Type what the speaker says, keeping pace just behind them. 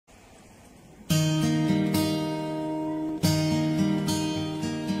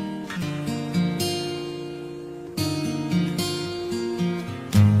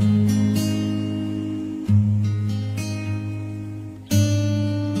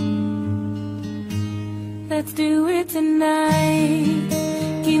let's do it tonight.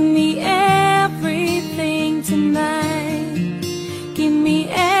 Give me everything tonight. Give me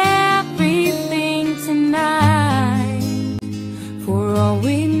everything tonight. For all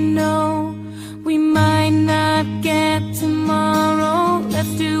we know, we might not get tomorrow.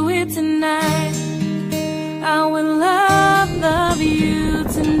 Let's do it tonight. I will love you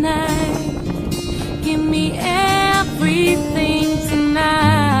tonight. Give me everything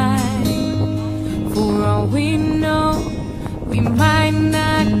tonight. For all we know, we might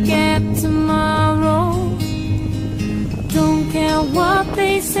not get tomorrow. Don't care what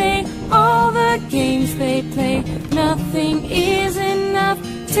they say, all the games they play. Nothing is enough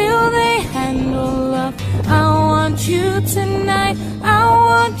till they handle love. I want you tonight, I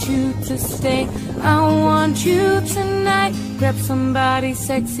want you to stay. I want you tonight. Grab somebody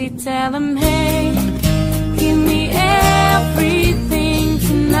sexy, tell them hey. Give me everything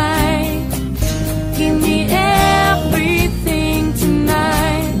tonight. Give me everything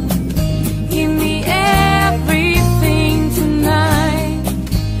tonight. Give me everything tonight.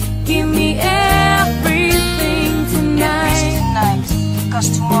 Give me everything tonight. Tonight, cause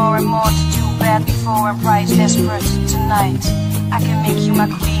tomorrow and more to do bad before I'm price desperate tonight. I can make you my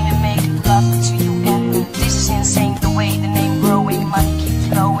queen and make love to you endless. This is insane, the way the name growing, money keep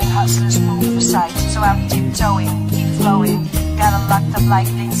flowing, hustlers move aside, so I'm tiptoeing, keep flowing. Got it locked up like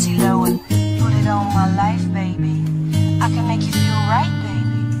Lindsay Lohan. Put it on my life, baby. I can make you feel right, baby.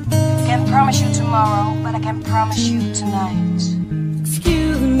 Can't promise you tomorrow, but I can promise you tonight.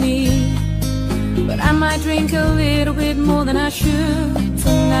 Excuse me, but I might drink a little bit more than I should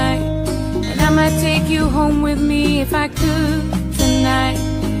tonight. And I might take you home with me if I could tonight.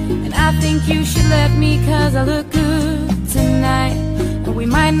 And I think you should let me, cause I look good tonight. And we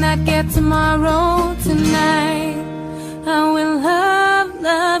might not get tomorrow tonight. I will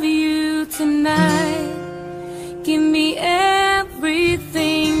love you tonight. Give me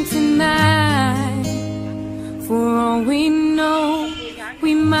everything tonight. For all we know,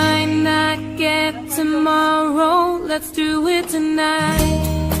 we might not get tomorrow. Let's do it tonight.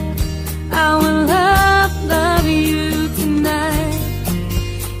 I will love you tonight.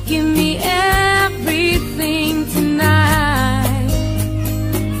 Give me everything tonight.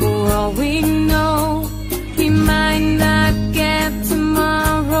 For all we know, we might not get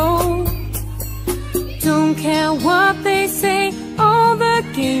tomorrow. Don't care what they say, all the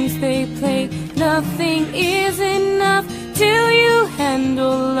games they play. Nothing is enough till you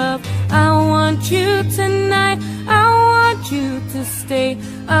handle love. I want you tonight, I want you to stay.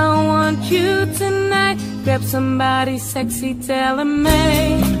 I want you tonight. Grab somebody sexy, tell them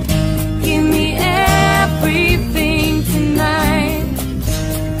hey. Give me everything tonight.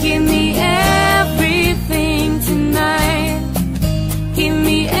 Give me everything tonight. Give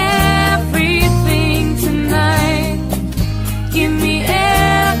me everything tonight. Give me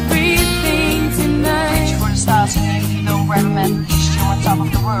everything tonight. Reach for the stars, and if you don't grab them, at least you're on top of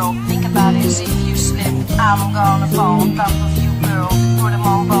the world. Think about it, see if you slip, I'm gonna fall on top of you, girl. Put them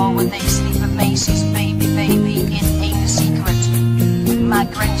on ball when they sleep at Macy's. Baby, baby, it ain't a secret. My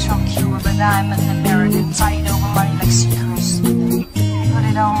granny's from Cuba, but I'm an American. Tied over money like secrets. Put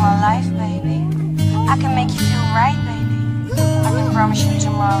it on my life, baby. I can make you feel right, baby. I can promise you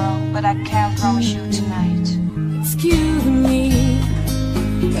tomorrow, but I can't promise you tonight. Excuse me,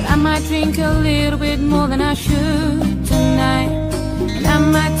 but I might drink a little bit more than I should tonight. And I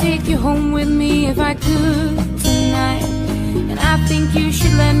might take you home with me if I could tonight. And I think you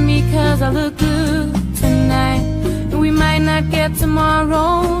should let me, cause I look good tonight. And we might not get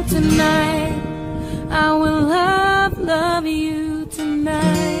tomorrow tonight.